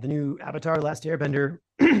Pathfinder, the new Avatar: Last Airbender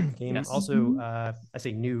game. Yes. Also, I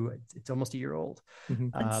say new, it's almost a year old,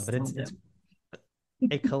 but it's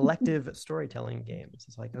a collective storytelling game. So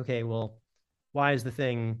it's like, okay, well, why is the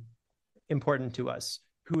thing important to us?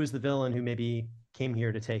 Who is the villain who maybe came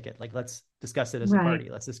here to take it? Like, let's discuss it as a party.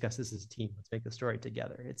 Let's discuss this as a team. Let's make the story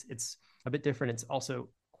together. It's a bit different. It's also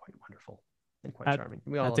quite wonderful and quite charming.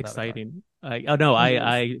 That's exciting. I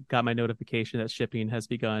got my notification that shipping has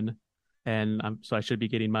begun, and so I should be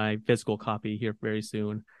getting my physical copy here very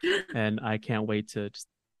soon, and I can't wait to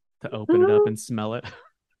open it up and smell it.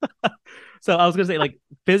 So I was gonna say, like,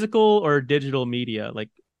 physical or digital media, like,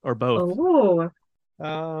 or both.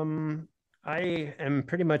 I am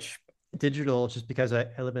pretty much digital just because I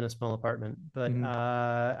live in a small apartment, but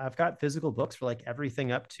I've got physical books for like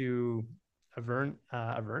everything up to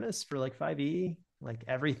Avernus for like 5e, like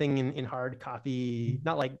everything in hard copy,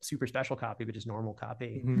 not like super special copy, but just normal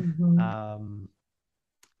copy.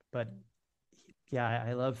 But yeah,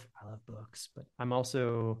 I love books, but I'm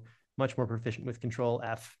also much more proficient with Control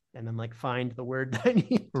F and then like find the word that I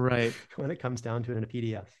need right when it comes down to it in a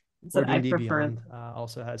PDF. So or D&D I prefer Beyond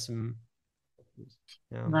also has some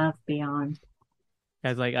love Beyond.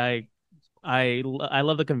 As like I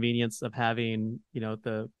love the convenience of having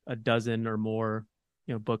a dozen or more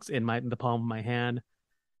books in the palm of my hand,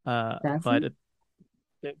 but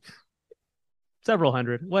several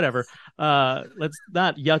hundred, whatever. Let's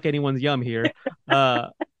not yuck anyone's yum here.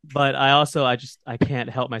 But I can't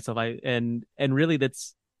help myself. And really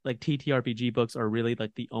that's like TTRPG books are really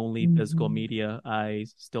like the only physical media I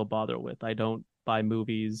still bother with. I don't buy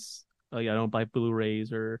movies. I don't buy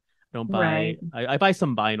Blu-rays, or I don't buy. I buy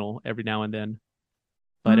some vinyl every now and then,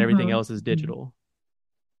 but everything else is digital.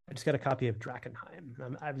 I just got a copy of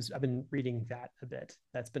Drakkenheim. I've been reading that a bit.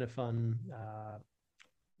 That's been a fun,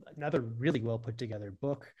 another really well put together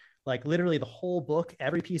book. Like literally the whole book,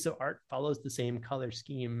 every piece of art follows the same color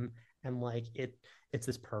scheme, and like it's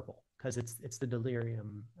this purple because it's the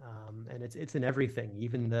delirium, and it's in everything,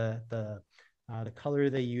 even the color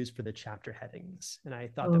they use for the chapter headings. And I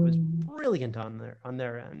thought that was brilliant on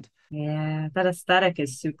their end. Yeah, that aesthetic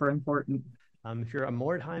is super important. If you're a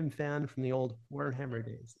Mordheim fan from the old Warhammer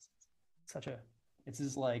days, this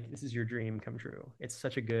is your dream come true. It's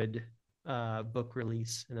such a good book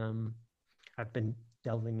release, and I've been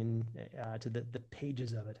delving in to the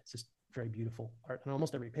pages of it. It's just very beautiful art on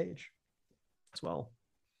almost every page as well.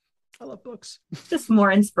 I love books. Just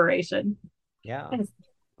more inspiration. Yeah.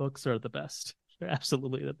 Books are the best. They're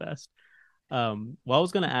absolutely the best. Well, I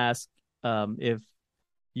was going to ask if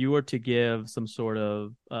you were to give some sort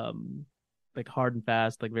of like hard and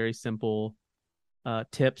fast, like very simple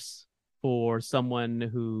tips for someone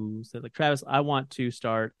who said, like, Travis, I want to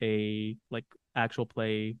start a like actual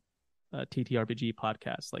play TTRPG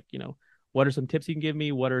podcast. Like, what are some tips you can give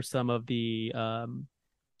me? What are some of the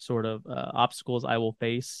sort of obstacles I will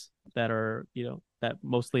face that are, that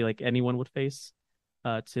mostly like anyone would face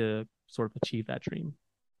to sort of achieve that dream?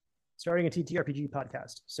 Starting a TTRPG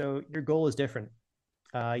podcast. So your goal is different.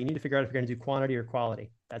 You need to figure out if you're going to do quantity or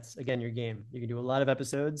quality. That's, again, your game. You can do a lot of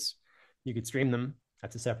episodes. You could stream them.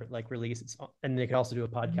 That's a separate release. And they could also do a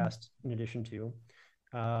podcast in addition to.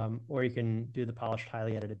 Or you can do the polished,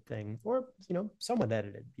 highly edited thing, or somewhat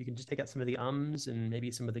edited. You can just take out some of the ums and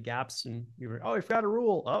maybe some of the gaps, and I forgot a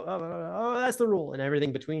rule. Oh, that's the rule, and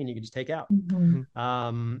everything between you can just take out.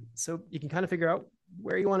 So you can kind of figure out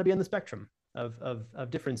where you want to be on the spectrum of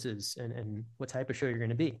differences and what type of show you're going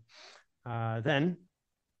to be. Then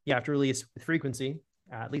you have to release with frequency,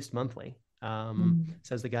 at least monthly.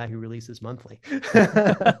 Says the guy who releases monthly.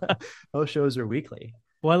 Most shows are weekly.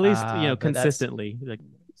 Well, at least consistently,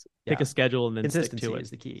 pick a schedule and then stick to it.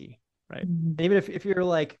 Is the key, right? Mm-hmm. And even if you're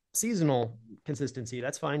like seasonal consistency,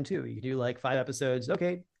 that's fine too. You can do like 5 episodes.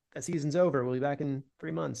 Okay, that season's over. We'll be back in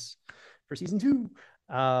 3 months for season 2.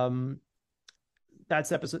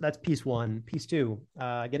 That's piece 1. Piece 2,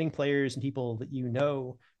 getting players and people that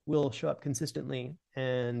will show up consistently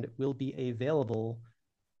and will be available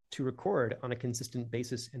to record on a consistent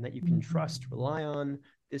basis, and that you can trust, rely on.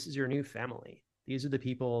 This is your new family. These are the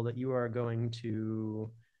people that you are going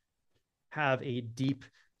to have a deep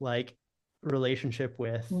relationship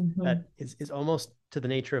with, that is almost to the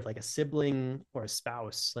nature of like a sibling or a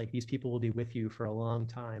spouse. Like, these people will be with you for a long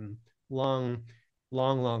time, long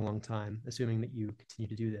time, assuming that you continue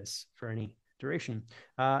to do this for any duration.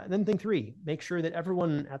 And then thing 3, make sure that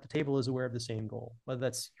everyone at the table is aware of the same goal, whether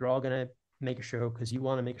that's you're all going to make a show because you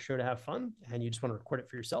want to make a show to have fun and you just want to record it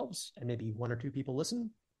for yourselves and maybe 1 or 2 people listen.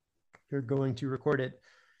 You're going to record it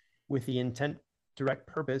with the intent, direct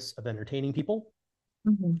purpose of entertaining people.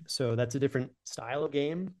 So that's a different style of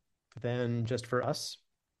game than Just For Us,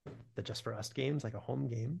 the Just For Us games, like a home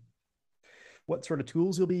game. What sort of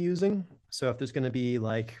tools you'll be using. So if there's going to be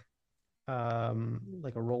like a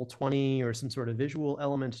Roll20 or some sort of visual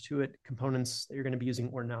element to it, components that you're going to be using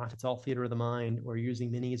or not, it's all theater of the mind, or you're using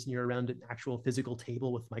minis and you're around an actual physical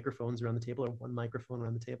table with microphones around the table, or 1 microphone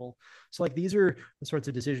around the table. So these are the sorts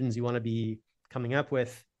of decisions you want to be coming up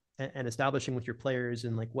with and establishing with your players,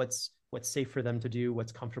 and what's safe for them to do,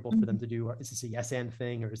 what's comfortable for them to do. Or is this a yes and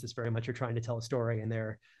thing, or is this very much you're trying to tell a story and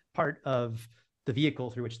they're part of the vehicle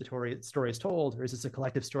through which the story is told, or is this a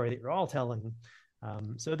collective story that you're all telling?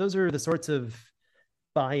 So those are the sorts of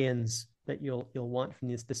buy-ins that you'll want from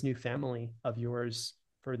this new family of yours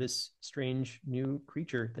for this strange new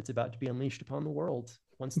creature that's about to be unleashed upon the world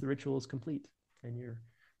once the ritual is complete and your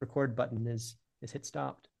record button is hit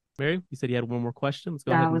stopped. Mary, you said you had one more question. Let's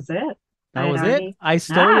go That ahead. was it. That was it? I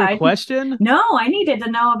stole your question? No, I needed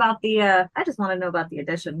to know about I just want to know about the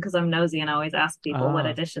edition because I'm nosy and I always ask people what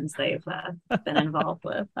editions they've been involved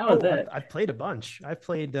with. That was it. I've played a bunch. I've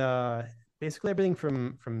played basically everything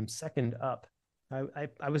from 2nd up.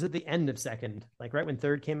 I was at the end of 2nd, right when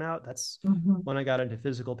 3rd came out. That's when I got into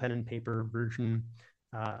physical pen and paper version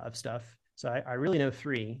of stuff. So I really know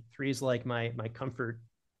 3. 3 is like my comfort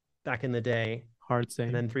back in the day. Hard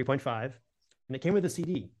saying. And then 3.5. And it came with a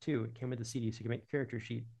CD too. It came with a CD, so you can make a character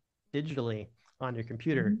sheet digitally on your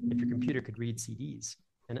computer if your computer could read CDs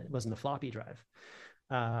and it wasn't a floppy drive.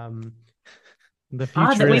 The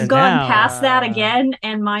future we've is gone now. past that again,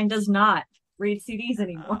 and mine does not read CDs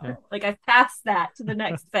anymore. I've passed that to the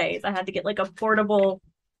next phase. I had to get a portable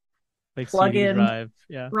plug-in drive,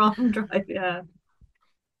 ROM drive. Yeah.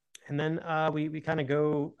 And then we kind of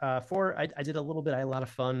go 4. I did a little bit. I had a lot of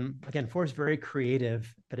fun. Again, 4 is very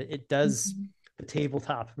creative, but it does the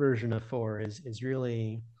tabletop version of 4 is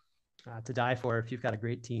really to die for. If you've got a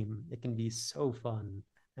great team, it can be so fun.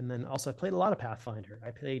 And then also I played a lot of Pathfinder.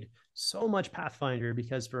 I played so much Pathfinder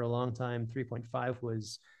because for a long time 3.5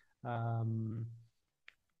 was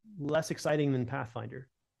less exciting than Pathfinder.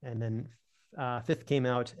 And then 5th came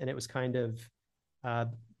out and it was kind of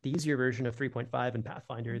the easier version of 3.5 and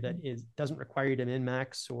Pathfinder that doesn't require you to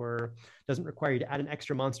min-max or doesn't require you to add an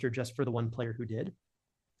extra monster just for the one player who did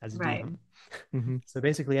as a DM. So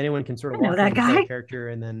basically anyone can sort of walk in and character,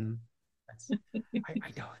 and then I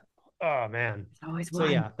know. Oh man. It's always fun. So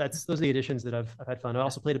yeah, those are the additions that I've had fun. I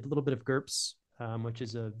also played a little bit of GURPS, which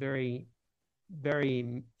is a very,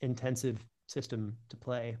 very intensive system to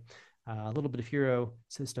play. A little bit of Hero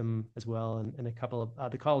system as well, and a couple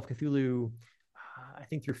of the Call of Cthulhu. I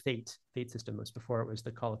think through Fate system was before it was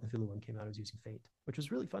the Call of Cthulhu one came out. I was using Fate, which was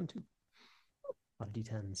really fun too. A lot of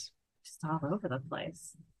D10s. Just all over the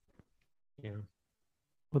place. Yeah.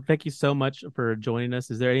 Well, thank you so much for joining us.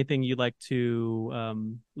 Is there anything you'd like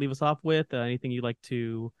to leave us off with? Anything you'd like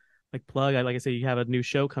to like plug, like I say, you have a new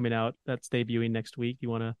show coming out that's debuting next week. You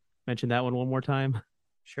want to mention that one more time?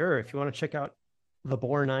 Sure. If you want to check out The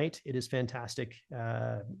Boar Knight, it is fantastic.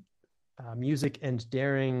 Music and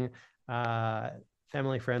daring,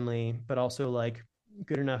 family friendly, but also like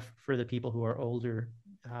good enough for the people who are older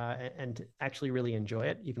and actually really enjoy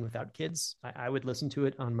it, even without kids. I would listen to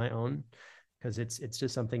it on my own because it's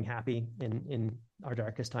just something happy in our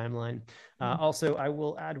darkest timeline. Also, I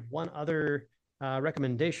will add one other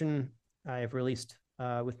recommendation I have released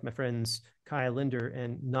with my friends Kai Linder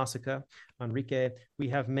and Nausicaa Enrique. We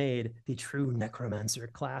have made the True Necromancer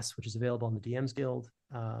class, which is available on the DM's Guild.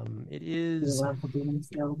 It is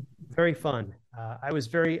very fun. I was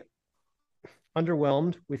very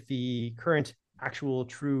underwhelmed with the current actual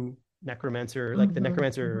true necromancer, like the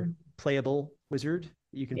necromancer playable wizard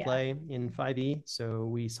that you can play in 5e. So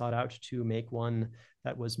we sought out to make one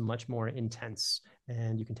that was much more intense,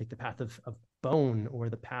 and you can take the path of bone or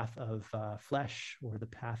the path of flesh or the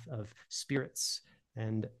path of spirits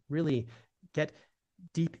and really get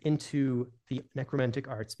deep into the necromantic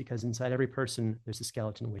arts, because inside every person there's a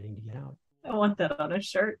skeleton waiting to get out. I want that on a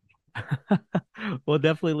shirt. We'll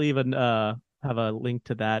definitely leave have a link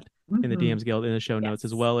to that in the DM's Guild in the show notes,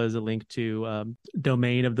 as well as a link to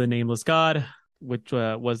Domain of the Nameless God, which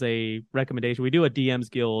was a recommendation. We do a DM's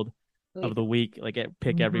Guild of the week, like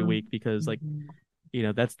pick every week, because like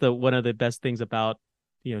that's one of the best things about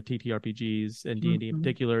TTRPGs and D&D in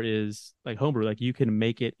particular is like homebrew. Like you can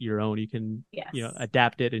make it your own. You can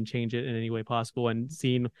adapt it and change it in any way possible. And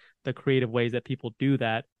seeing the creative ways that people do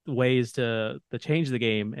that, ways to change the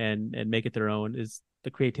game and make it their own, is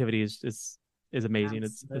the creativity is amazing.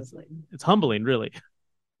 It's humbling, really,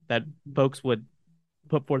 that folks would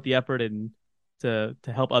put forth the effort and to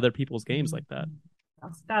help other people's games like that.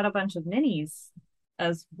 Also got a bunch of minis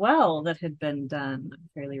as well that had been done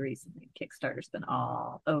fairly recently. Kickstarter's been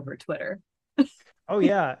all over Twitter. Oh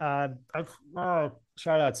yeah,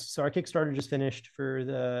 shout outs. So our Kickstarter just finished for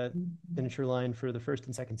the miniature line for the first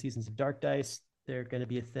and second seasons of Dark Dice. They're going to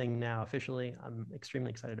be a thing now officially. I'm extremely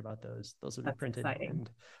excited about those. Those will be printed and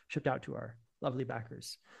shipped out to our lovely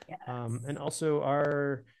backers. Yes. And also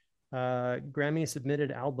our Grammy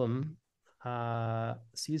submitted album,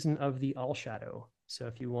 Season of the All Shadow. So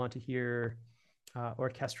if you want to hear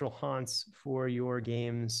orchestral haunts for your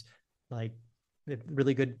games, like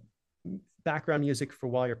really good background music for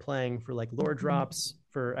while you're playing, for like lore drops,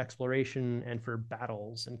 for exploration, and for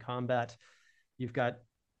battles and combat, you've got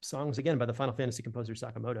songs again by the Final Fantasy composer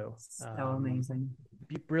Sakamoto. So amazing.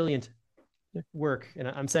 Brilliant work. And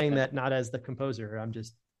I'm saying that not as the composer, I'm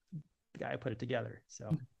just the guy who put it together.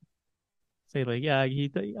 So say like, yeah,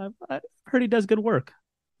 I heard he does good work.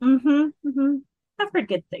 I've heard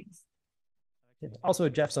good things. Also,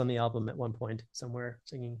 Jeff's on the album at one point somewhere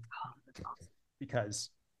singing. Because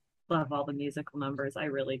love all the musical numbers. I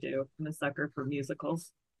really do. I'm a sucker for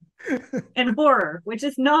musicals and horror, which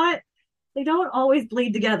is not, they don't always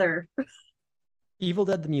bleed together. Evil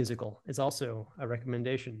Dead the musical is also a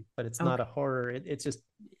recommendation, but it's not a horror. It's just,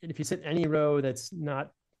 if you sit any row that's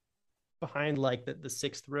not behind like the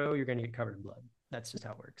sixth row, you're going to get covered in blood. That's just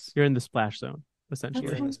how it works. You're in the splash zone, essentially.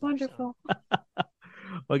 That sounds wonderful.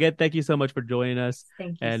 Well, again, thank you so much for joining us.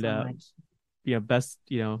 Thank you so much. Best,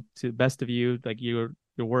 to the best of you. Like your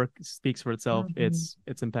work speaks for itself. It's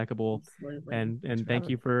impeccable. Absolutely. And thank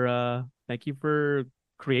you for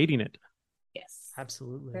creating it. Yes,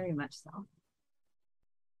 absolutely. Very much so.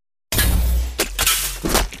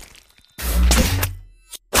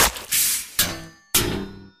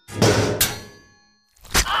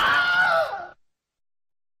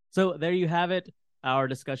 So there you have it, our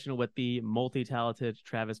discussion with the multi-talented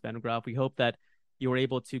Travis Vengroff. We hope that you were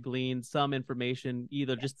able to glean some information,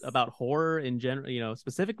 either just about horror in general,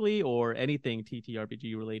 specifically, or anything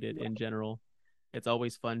TTRPG related in general. It's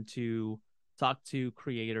always fun to talk to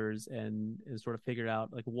creators and sort of figure out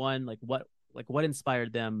what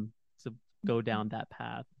inspired them to go down that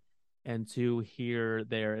path, and to hear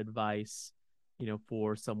their advice,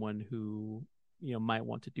 for someone who, might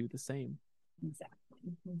want to do the same. Exactly.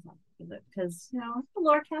 Because, the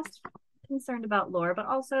Lorecast concerned about lore, but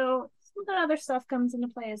also some of the other stuff comes into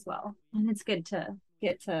play as well. And it's good to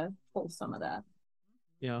get to pull some of that.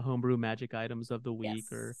 Homebrew magic items of the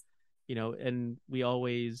week, or, and we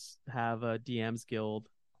always have a DM's Guild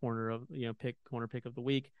corner pick of the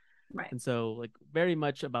week. Right. And so like very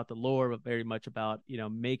much about the lore, but very much about,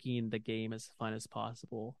 making the game as fun as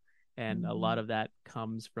possible. And a lot of that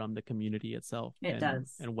comes from the community itself. It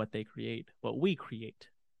does. And what they create, what we create.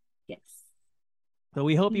 Yes. So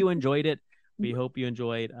we hope you enjoyed it. We hope you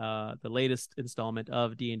enjoyed the latest installment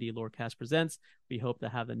of D&D Lorecast Presents. We hope to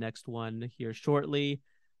have the next one here shortly.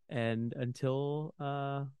 And until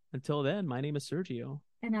then, my name is Sergio.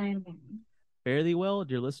 And I am Mary. Fare thee well,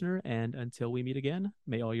 dear listener, and until we meet again,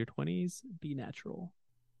 may all your 20s be natural.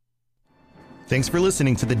 Thanks for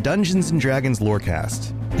listening to the Dungeons & Dragons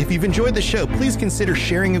Lorecast. If you've enjoyed the show, please consider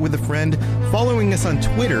sharing it with a friend, following us on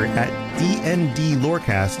Twitter at DnD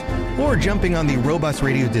Lorecast, or jumping on the Robots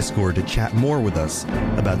Radio Discord to chat more with us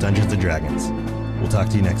about Dungeons & Dragons. We'll talk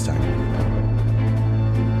to you next time.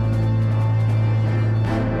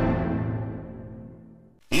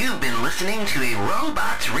 You've been listening to a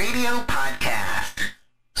Robots Radio podcast.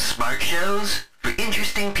 Smart shows for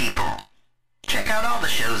interesting people. Check out all the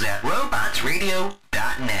shows at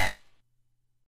robotsradio.net.